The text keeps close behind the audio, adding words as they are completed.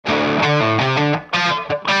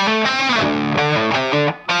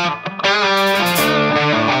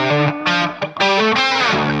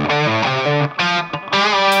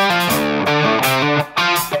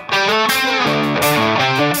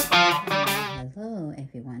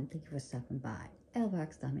thank you for stopping by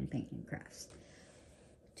Elbox Diamond Painting and Crafts.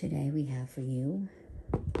 Today we have for you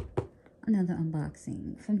another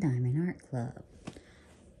unboxing from Diamond Art Club.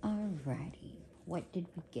 Alrighty, what did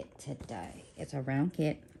we get today? It's a round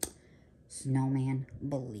kit, Snowman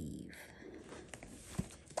Believe.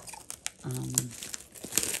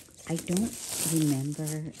 I don't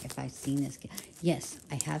remember if I've seen this. Yes,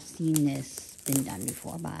 I have seen this been done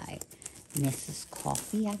before by Mrs.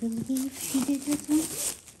 Coffee, I believe she did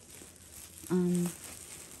this one.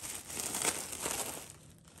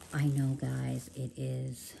 I know, guys, it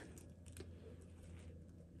is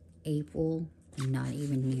April, not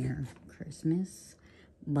even near Christmas,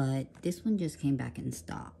 but this one just came back in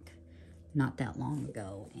stock not that long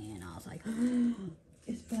ago, and I was like, oh,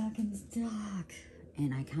 it's back in stock.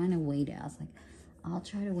 And I kind of waited. I was like, I'll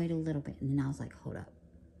try to wait a little bit. And then I was like, hold up.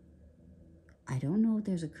 I don't know if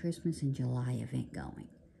there's a Christmas in July event going,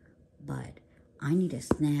 but I need to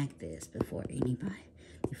snag this before it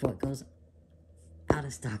goes out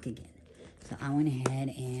of stock again. So I went ahead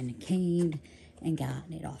and caved and got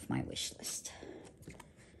it off my wish list.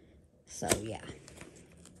 So yeah.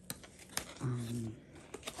 You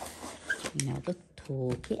know, the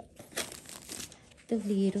toolkit, the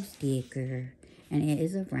little sticker, and it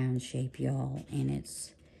is a round shape, y'all, and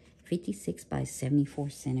it's 56 by 74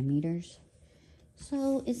 centimeters.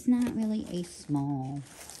 So it's not really a small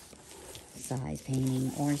size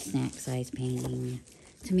painting or snack size painting.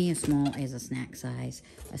 To me, a small is a snack size.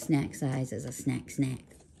 A snack size is a snack.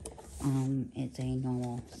 It's a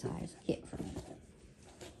normal size kit for me.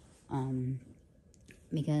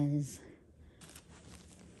 Because,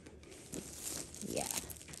 yeah.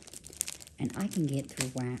 And I can get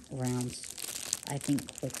through rounds, I think,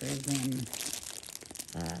 quicker than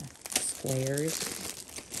squares.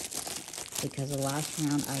 Because the last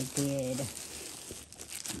round I did,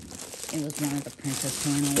 it was one of the princess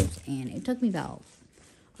panels, and it took me about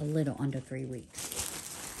a little under 3 weeks.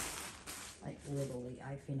 Like, literally,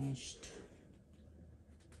 I finished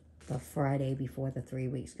the Friday before the 3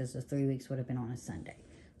 weeks, because the 3 weeks would have been on a Sunday.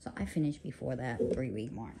 So I finished before that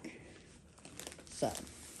 3-week mark. So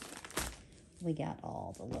we got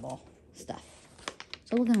all the little stuff.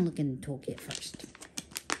 So we're going to look in the toolkit first.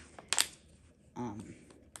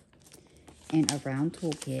 In a round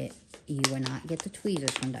toolkit, you will not get the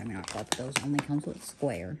tweezers from Diamond Art Club. Those only comes with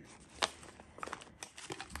square.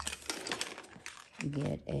 You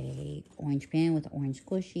get a orange pen with an orange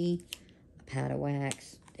squishy, a powder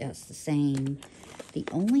wax. That's the same. The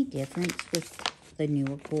only difference with the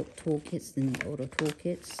newer toolkits than the older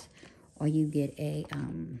toolkits, or you get a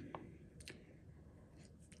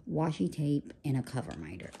washi tape and a cover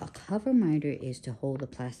minder. A cover minder is to hold the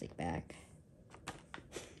plastic back.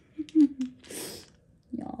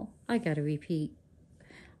 Y'all, I gotta repeat.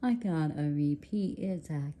 It's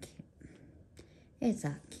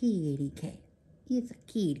a kitty cat. It's a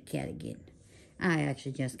kitty cat again. I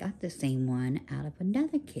actually just got the same one out of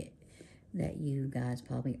another kit that you guys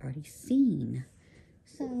probably already seen.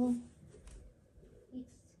 So,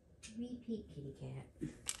 it's repeat kitty cat.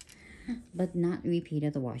 But not repeat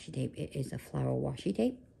of the washi tape. It is a flower washi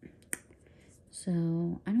tape.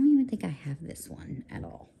 So, I don't even think I have this one at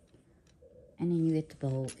all. And then you get the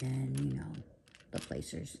bolt and, you know, the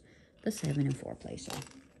placers. The 7 and 4 placer.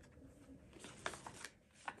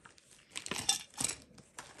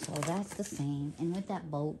 So that's the same. And with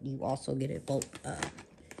that bolt, you also get a bolt.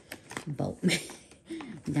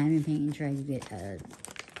 Diamond painting tray, you get a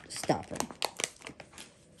stopper.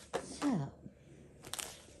 So,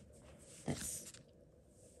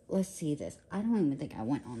 let's see this. I don't even think I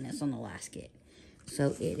went on this on the last kit. So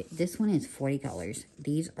this one is 40 colors.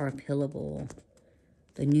 These are pillable.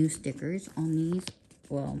 The new stickers on these,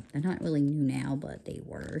 well, they're not really new now, but they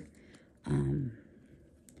were.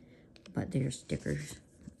 But they're stickers,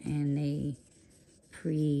 and they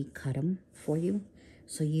pre-cut them for you,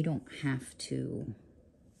 so you don't have to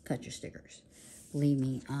cut your stickers. Believe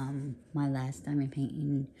me, my last diamond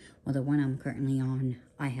painting, well, the one I'm currently on,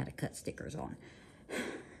 I had to cut stickers on.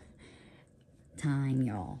 Time,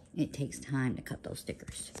 y'all. It takes time to cut those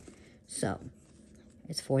stickers. So,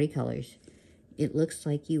 it's 40 colors. It looks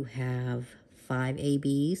like you have 5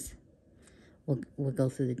 ABs. We'll go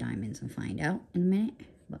through the diamonds and find out in a minute.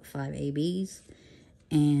 But 5 ABs.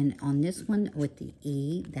 And on this one with the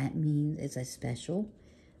E, that means it's a special.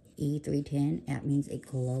 E310, that means it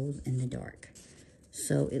glows in the dark.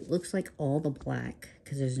 So, it looks like all the black,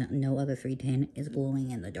 because there's no other 310, is glowing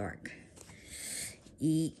in the dark.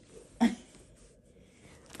 E.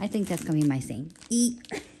 I think that's going to be my saying. E.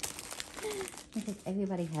 Because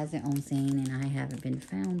everybody has their own saying, and I haven't been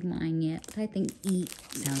found mine yet. But I think E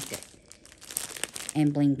sounds good.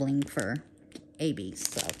 and bling bling for AB.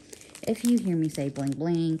 So if you hear me say bling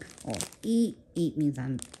bling or eat means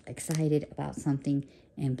I'm excited about something,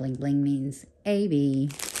 and bling bling means AB.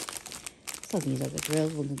 So these are the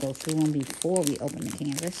drills. We'll go through them before we open the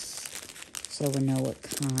canvas, so we know what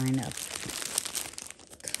kind of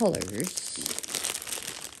colors.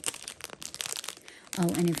 Oh,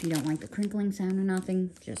 and if you don't like the crinkling sound or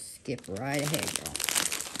nothing, just skip right ahead, y'all.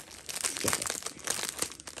 Skip it.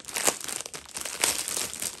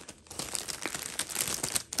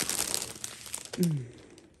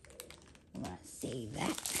 Let's save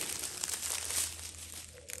that.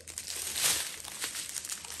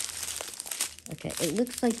 Okay, it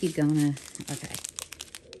looks like you're gonna, okay.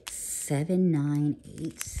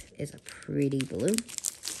 798 is a pretty blue.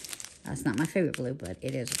 That's not my favorite blue, but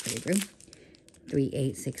it is a pretty blue.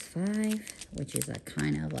 3865, which is a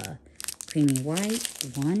kind of a creamy white.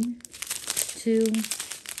 1, 2,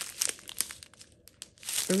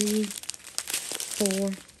 3, 4.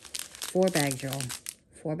 4 bags, y'all.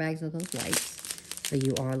 4 bags of those whites. So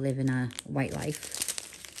you are living a white life.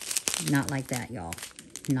 Not like that, y'all.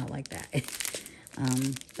 Not like that.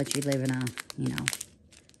 But you live in a, you know,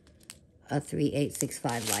 a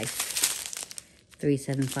 3865 life.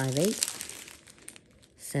 3758,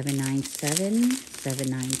 797,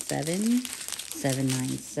 797,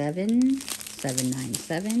 797,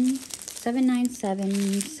 797,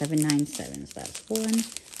 797, 797. So that's 1,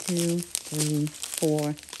 2, 3,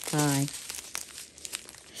 4, 5,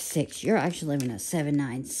 6. You're actually living a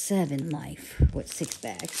 797 life with 6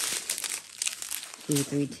 bags.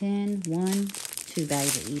 E310, 1, 2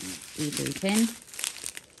 bags of E310.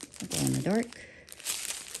 Glow in the dark.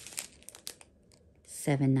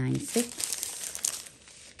 796,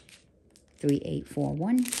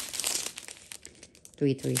 3841,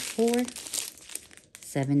 334,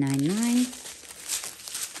 799,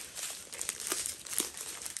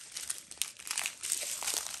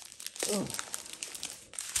 oh,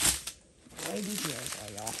 right here,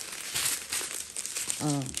 y'all.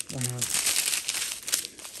 Oh, wow.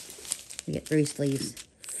 We get 3 sleeves.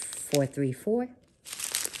 434,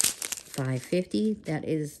 550. That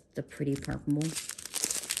is the pretty purple.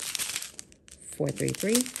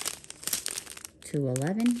 433,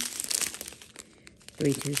 211,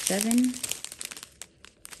 327,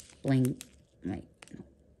 bling, wait,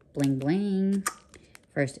 bling bling.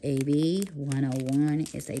 First AB, 101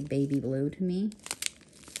 is a baby blue to me.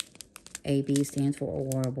 AB stands for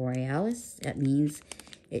Aurora Borealis. That means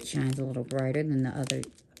it shines a little brighter than the other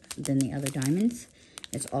diamonds.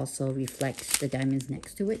 It also reflects the diamonds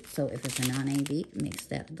next to it. So if it's a non-AB, it makes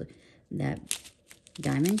that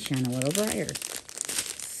diamond shine a little brighter.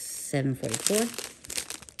 744,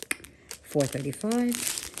 435,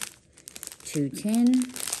 210,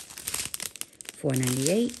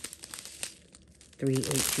 498,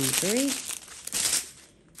 3823,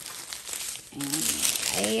 and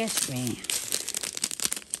last round.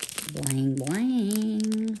 Bling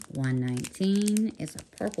bling. 119 is a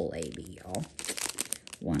purple AB, y'all.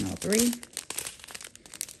 103,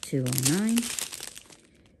 209,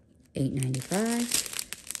 895,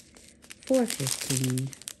 415,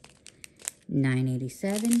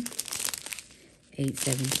 987,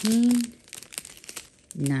 817,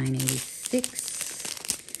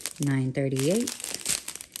 986, 938,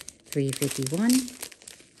 351,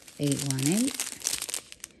 818,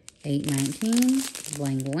 819,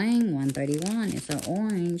 bling bling. 131 is an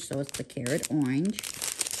orange, so it's the carrot orange.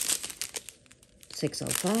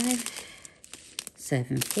 605,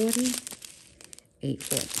 740,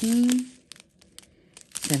 814,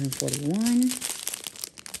 741,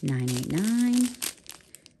 989,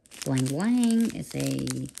 bling bling is a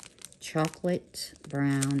chocolate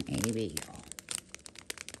brown AB, y'all.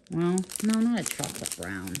 Well, no, not a chocolate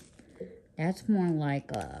brown. That's more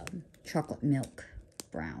like a chocolate milk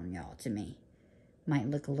brown, y'all, to me. Might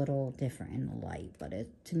look a little different in the light, but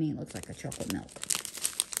to me it looks like a chocolate milk.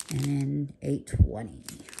 And then 820.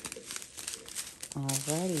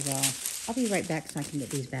 Alrighty, well, I'll be right back so I can get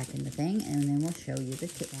these back in the thing, and then we'll show you the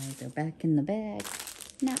kit. They're back in the bag.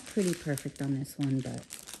 Not pretty perfect on this one, but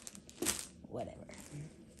whatever.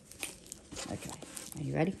 Okay, are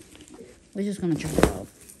you ready? We're just gonna try it out.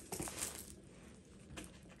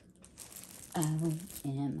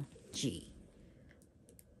 OMG.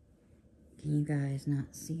 Can you guys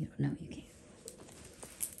not see it? No, you can't.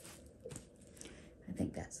 I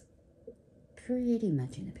think that's pretty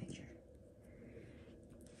much in the picture.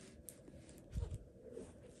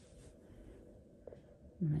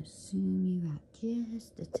 I'm going to zoom you out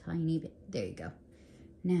just a tiny bit. There you go.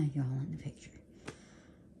 Now you're all in the picture.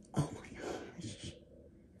 Oh my gosh.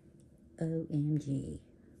 OMG.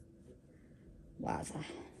 Waza.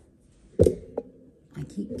 I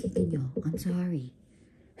keep kicking y'all. I'm sorry.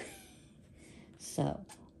 So,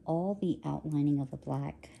 all the outlining of the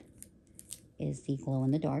black is the glow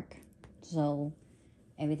in the dark. So,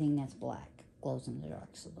 everything that's black glows in the dark.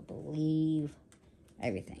 So, the believe,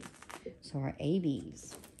 everything. So, our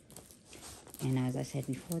ABs. And as I said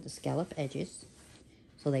before, the scallop edges,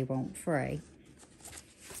 so they won't fray.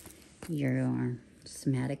 Your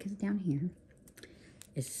schematic is down here.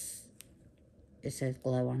 It says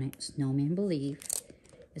glow on it. Snowman Believe.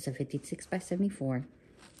 It's a 56 by 74.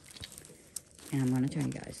 And I'm going to tell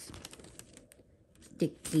you guys.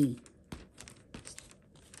 Sticky.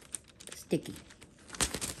 Sticky.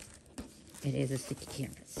 It is a sticky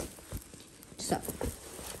canvas. So,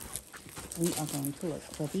 we are going to look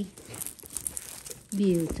for the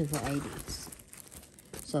beautiful ABs.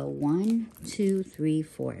 So 1, 2, 3,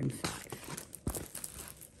 4, and 5.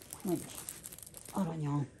 Wait, hold on,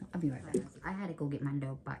 y'all. I'll be right back. I had to go get my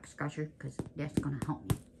dog back scratcher because that's gonna help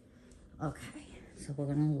me. Okay, so we're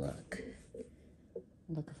gonna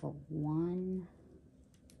looking for 1,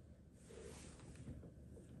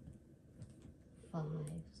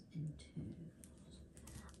 5s, and 2s.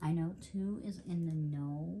 I know 2 is in the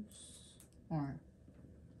nose, or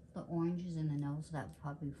the orange is in the nose, so that would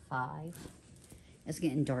probably be 5. It's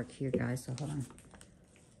getting dark here, guys, so hold on.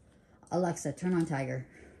 Alexa, turn on Tiger.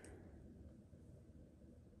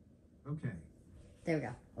 Okay. There we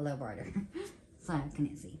go. A little brighter. So I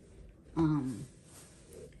couldn't see.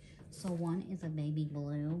 So 1 is a baby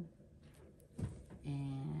blue.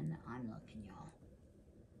 And I'm looking, y'all.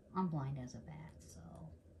 I'm blind as a bat, so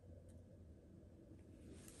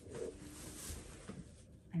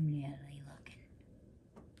I'm really looking.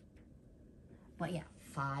 But yeah,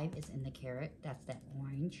 5 is in the carrot. That's that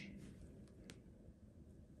orange.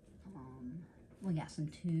 We got some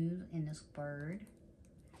 2s in this bird.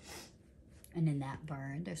 And in that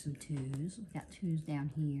bird, there's some 2s. We got 2s down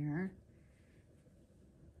here.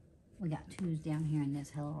 We got 2s down here in this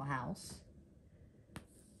hello house.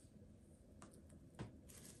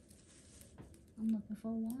 I'm looking for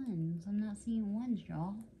 1s. I'm not seeing 1s,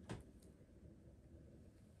 y'all.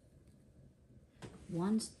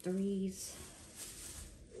 1s, 3s,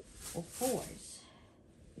 or 4s.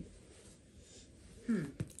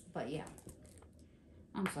 But yeah.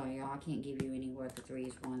 I'm sorry, y'all. I can't give you any what the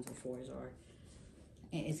 3s, 1s, or 4s are.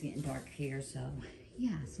 It's getting dark here, so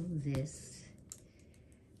yeah. So this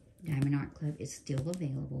Diamond Art Club is still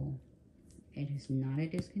available. It is not a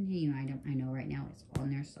discontinued item. I know right now it's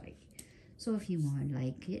on their site. So if you would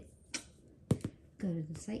like it, go to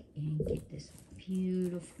the site and get this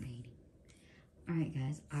beautiful painting. Alright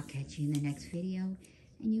guys, I'll catch you in the next video.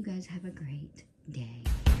 And you guys have a great day.